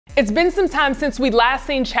It's been some time since we'd last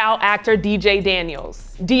seen child actor DJ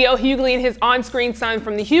Daniels. D.L. Hughleys and his on-screen son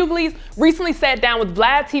from the Hughleys recently sat down with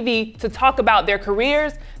Vlad TV to talk about their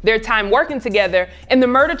careers, their time working together, and the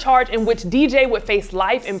murder charge in which DJ would face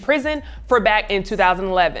life in prison for back in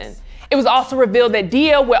 2011. It was also revealed that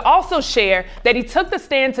D.L. would also share that he took the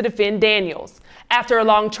stand to defend Daniels. After a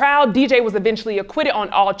long trial, DJ was eventually acquitted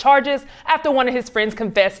on all charges after one of his friends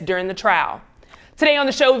confessed during the trial. Today on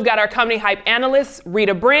the show, we've got our comedy hype analysts,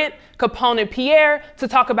 Rita Brent, Capone, and Pierre, to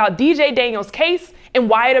talk about DJ Daniels' case and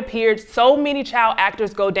why it appeared so many child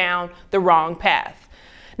actors go down the wrong path.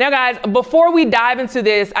 Now, guys, before we dive into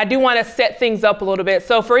this, I do want to set things up a little bit.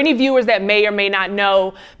 So for any viewers that may or may not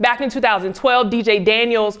know, back in 2012, DJ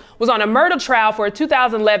Daniels was on a murder trial for a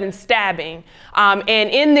 2011 stabbing. And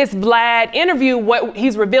in this Vlad interview, what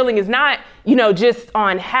he's revealing is not, just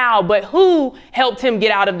on how, but who helped him get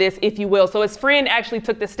out of this, if you will. So his friend actually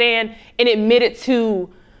took the stand and admitted to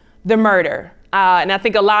the murder. And I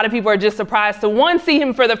think a lot of people are just surprised to, one, see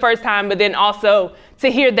him for the first time, but then also to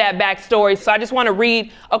hear that backstory. So I just want to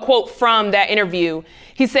read a quote from that interview.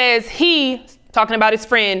 He says, he, talking about his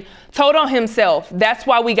friend, told on himself, "That's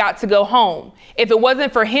why we got to go home. If it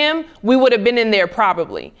wasn't for him, we would have been in there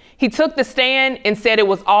probably. He took the stand and said it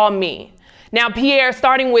was all me." Now, Pierre,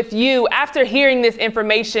 starting with you, after hearing this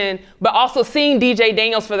information, but also seeing DJ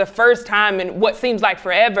Daniels for the first time in what seems like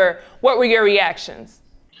forever, what were your reactions?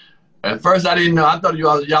 At first, I didn't know. I thought I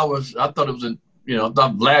thought it was I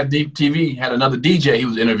thought Vlad TV had another DJ he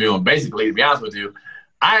was interviewing. Basically, to be honest with you,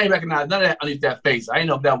 I didn't recognize none of that underneath that face. I didn't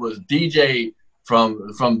know if that was DJ from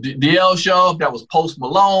DL show, if that was Post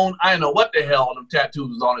Malone. I didn't know what the hell them tattoos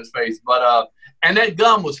was on his face. But and that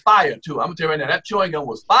gum was fire too. I'm gonna tell you right now, that chewing gum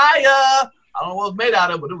was fire. I don't know what it was made out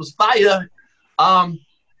of, but it was fire.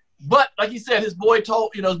 But like he said, his boy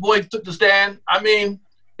his boy took the stand. I mean,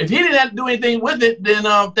 if he didn't have to do anything with it, then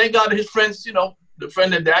thank God that his friends, the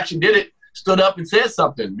friend that actually did it, stood up and said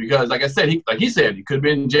something. Because like I said, he could have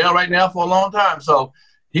been in jail right now for a long time. So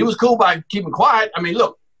he was cool by keeping quiet. I mean,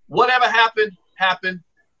 look, whatever happened,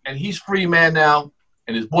 and he's free man now.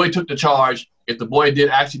 And his boy took the charge. If the boy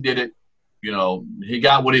actually did it, he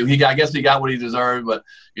got what I guess he got what he deserved. But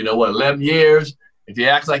 11 years. If he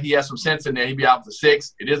acts like he has some sense in there, he'd be out for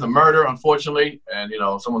 6. It is a murder, unfortunately, and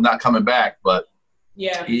someone's not coming back. But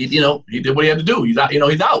yeah, he did what he had to do. He's out,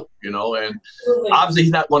 he's out, and obviously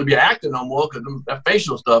he's not going to be an actor no more because that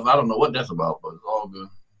facial stuff, I don't know what that's about, but it's all good.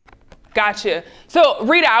 Gotcha. So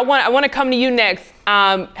Rita, I want to come to you next.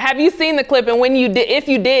 Have you seen the clip? And when you did, if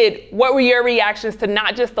you did, what were your reactions to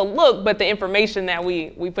not just the look, but the information that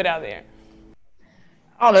we put out there?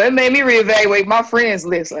 I don't know. It made me reevaluate my friends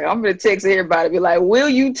list. Like, I'm going to text everybody, be like, will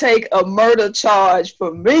you take a murder charge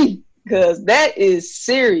for me? Because that is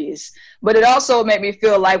serious. But it also made me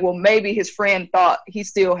feel like, well, maybe his friend thought he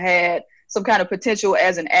still had some kind of potential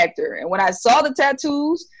as an actor. And when I saw the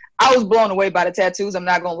tattoos, I was blown away by the tattoos. I'm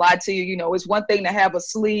not going to lie to you. It's one thing to have a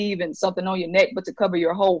sleeve and something on your neck, but to cover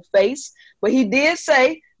your whole face. But he did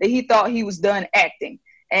say that he thought he was done acting.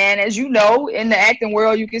 And as you know, in the acting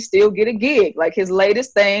world, you can still get a gig. Like his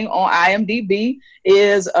latest thing on IMDb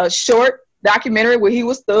is a short documentary where he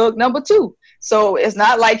was thug number 2. So it's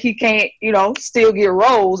not like he can't, still get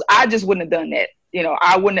roles. I just wouldn't have done that.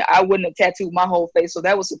 I wouldn't have tattooed my whole face. So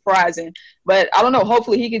that was surprising. But I don't know.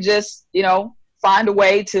 Hopefully he could just, find a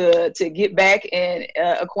way to get back and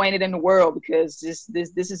acquainted in the world, because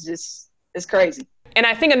this is just, it's crazy. And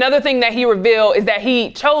I think another thing that he revealed is that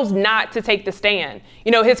he chose not to take the stand.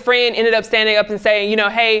 His friend ended up standing up and saying,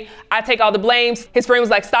 hey, I take all the blames. His friend was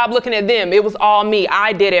like, stop looking at them. It was all me.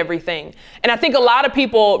 I did everything. And I think a lot of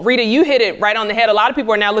people, Rita, you hit it right on the head. A lot of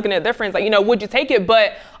people are now looking at their friends like, would you take it?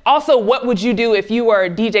 But also, what would you do if you were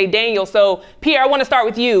DJ Daniels? So, Pierre, I want to start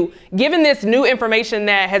with you. Given this new information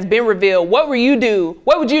that has been revealed, what would you do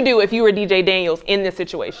if you were DJ Daniels in this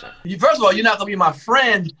situation? First of all, you're not going to be my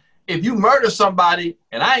friend if you murder somebody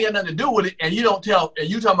and I ain't got nothing to do with it, and you don't tell, and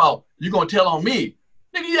you talking about you're going to tell on me.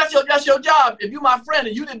 Nigga, that's your job. If you're my friend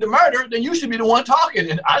and you did the murder, then you should be the one talking,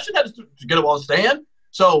 and I should have to get up on stand.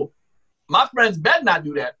 So my friends better not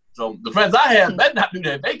do that. So the friends I have better not do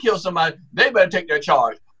that. If they kill somebody, they better take their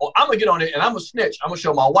charge. Or I'm going to get on it and I'm going to snitch. I'm going to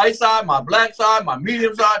show my white side, my black side, my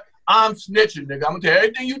medium side. I'm snitching, nigga. I'm going to tell you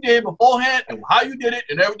everything you did beforehand and how you did it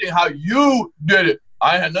and everything how you did it.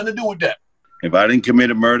 I ain't had nothing to do with that. If I didn't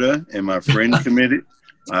commit a murder and my friend committed,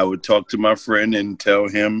 I would talk to my friend and tell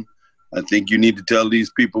him, I think you need to tell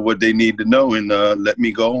these people what they need to know and let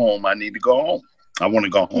me go home. I need to go home. I want to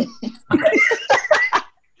go home.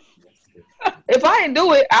 If I didn't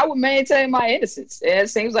do it, I would maintain my innocence. And it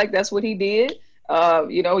seems like that's what he did.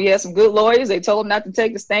 You know, he had some good lawyers. They told him not to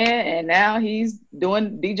take the stand, and now he's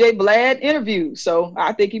doing DJ Vlad interviews. So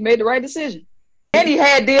I think he made the right decision. And he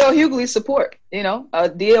had D.L. Hughleys' support. You know,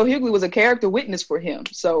 D.L. Hughleys was a character witness for him.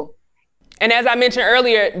 So. And as I mentioned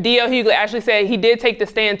earlier, D.L. Hughleys actually said he did take the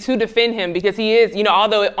stand to defend him because he is, you know,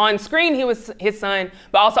 although on screen he was his son,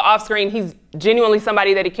 but also off screen he's genuinely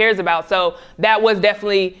somebody that he cares about. So that was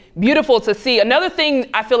definitely beautiful to see. Another thing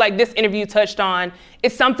I feel like this interview touched on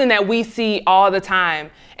is something that we see all the time,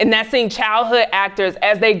 and that's seeing childhood actors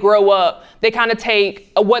as they grow up, they kind of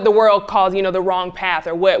take what the world calls, you know, the wrong path,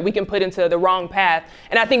 or what we can put into the wrong path.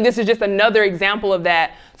 And I think this is just another example of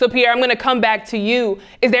that. So Pierre, I'm going to come back to you.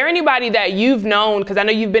 Is there anybody that you've known, because I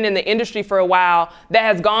know you've been in the industry for a while, that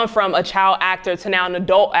has gone from a child actor to now an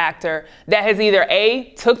adult actor that has either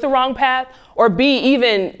A, took the wrong path, or B,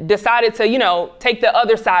 even decided to, you know, take the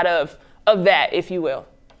other side of that, if you will?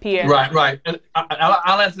 Pierre. Right. And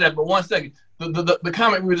I'll answer that, but 1 second. The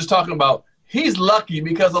comment we were just talking about, he's lucky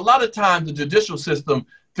because a lot of times the judicial system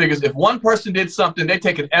figures if one person did something, they're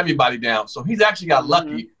taking everybody down. So he's actually got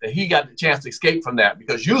lucky that he got the chance to escape from that,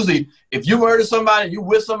 because usually if you murder somebody, you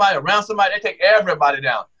with somebody, around somebody, they take everybody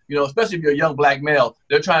down. You know, especially if you're a young black male,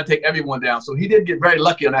 they're trying to take everyone down. So he did get very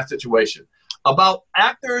lucky on that situation. About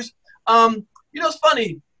actors, you know, it's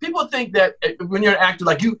funny. People think that when you're an actor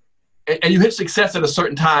like you, and you hit success at a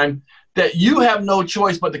certain time, that you have no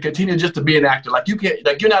choice but to continue just to be an actor. Like you can't,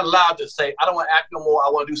 like you're not allowed to say, I don't want to act no more. I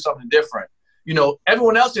want to do something different. You know,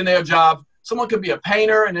 everyone else in their job, someone could be a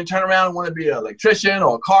painter and then turn around and want to be an electrician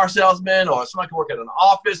or a car salesman, or someone can work at an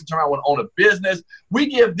office and turn around and want to own a business. We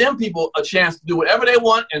give them people a chance to do whatever they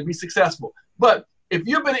want and be successful. But if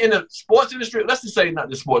you've been in the sports industry, let's just say not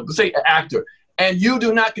the sports, let's say an actor, and you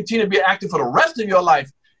do not continue to be an actor for the rest of your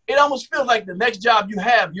life, it almost feels like the next job you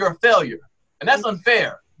have, you're a failure. And that's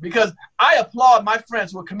unfair, because I applaud my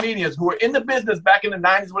friends who are comedians who were in the business back in the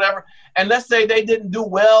 90s, whatever, and let's say they didn't do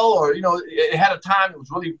well, or, you know, it had a time it was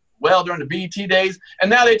really well during the BET days, and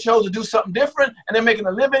now they chose to do something different, and they're making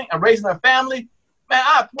a living and raising their family. Man,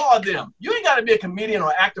 I applaud them. You ain't got to be a comedian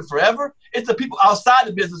or actor forever. It's the people outside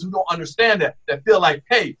the business who don't understand that feel like,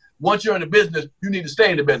 hey, once you're in the business, you need to stay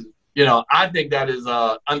in the business. You know, I think that is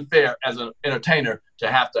unfair as an entertainer to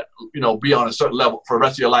have to, you know, be on a certain level for the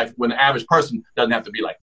rest of your life when the average person doesn't have to be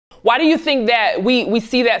like that. Why do you think that we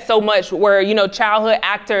see that so much, where, you know, childhood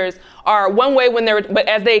actors are one way but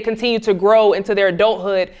as they continue to grow into their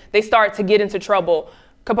adulthood, they start to get into trouble?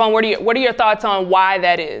 Capone, what are your thoughts on why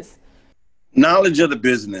that is? Knowledge of the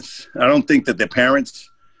business. I don't think that their parents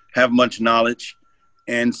have much knowledge.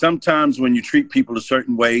 And sometimes when you treat people a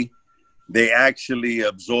certain way, they actually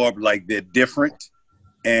absorb like they're different,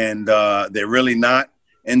 and they're really not.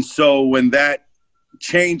 And so when that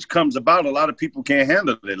change comes about, a lot of people can't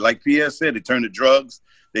handle it. Like Pierre said, they turn to drugs.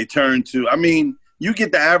 They turn to, I mean, you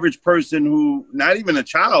get the average person who, not even a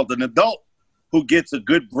child, an adult, who gets a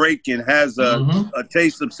good break and has a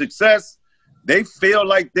taste of success. They feel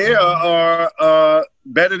like they are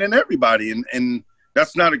better than everybody. And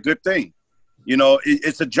that's not a good thing. You know,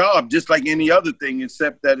 it's a job just like any other thing,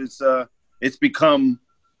 except that it's become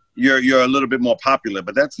you're a little bit more popular,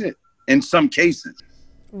 but that's it in some cases.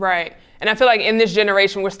 Right. And I feel like in this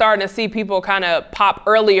generation, we're starting to see people kind of pop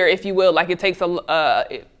earlier, if you will. Like it takes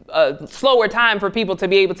a slower time for people to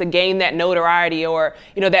be able to gain that notoriety or,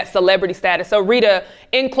 you know, that celebrity status. So Rita,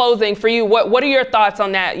 in closing for you, what are your thoughts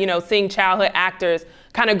on that, you know, seeing childhood actors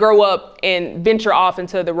kind of grow up and venture off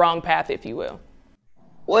into the wrong path, if you will?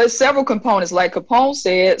 Well, it's several components. Like Capone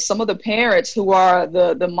said, some of the parents who are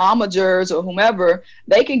the momagers or whomever,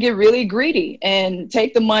 they can get really greedy and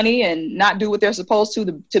take the money and not do what they're supposed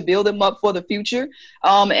to build them up for the future.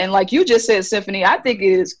 And like you just said, Symphony, I think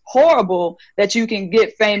it is horrible that you can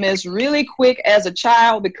get famous really quick as a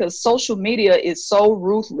child, because social media is so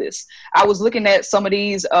ruthless. I was looking at some of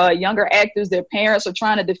these younger actors, their parents are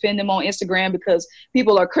trying to defend them on Instagram because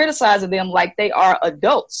people are criticizing them like they are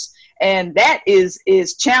adults. And that is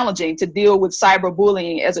challenging to deal with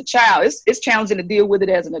cyberbullying as a child. It's challenging to deal with it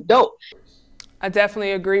as an adult. I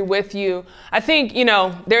definitely agree with you. I think, you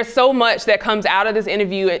know, there's so much that comes out of this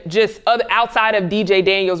interview, just outside of DJ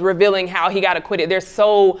Daniels revealing how he got acquitted. There's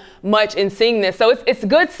so much in seeing this. So it's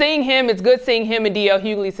good seeing him. It's good seeing him and D.L.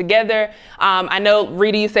 Hughleys together. I know,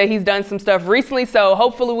 Rita, you said he's done some stuff recently, so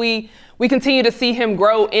hopefully we continue to see him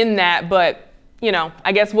grow in that. But, you know,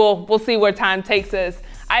 I guess we'll see where time takes us.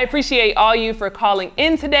 I appreciate all you for calling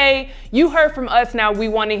in today. You heard from us. Now we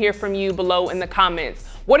want to hear from you below in the comments.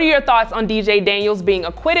 What are your thoughts on DJ Daniels being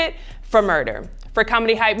acquitted for murder? For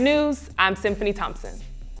Comedy Hype News, I'm Symphony Thompson.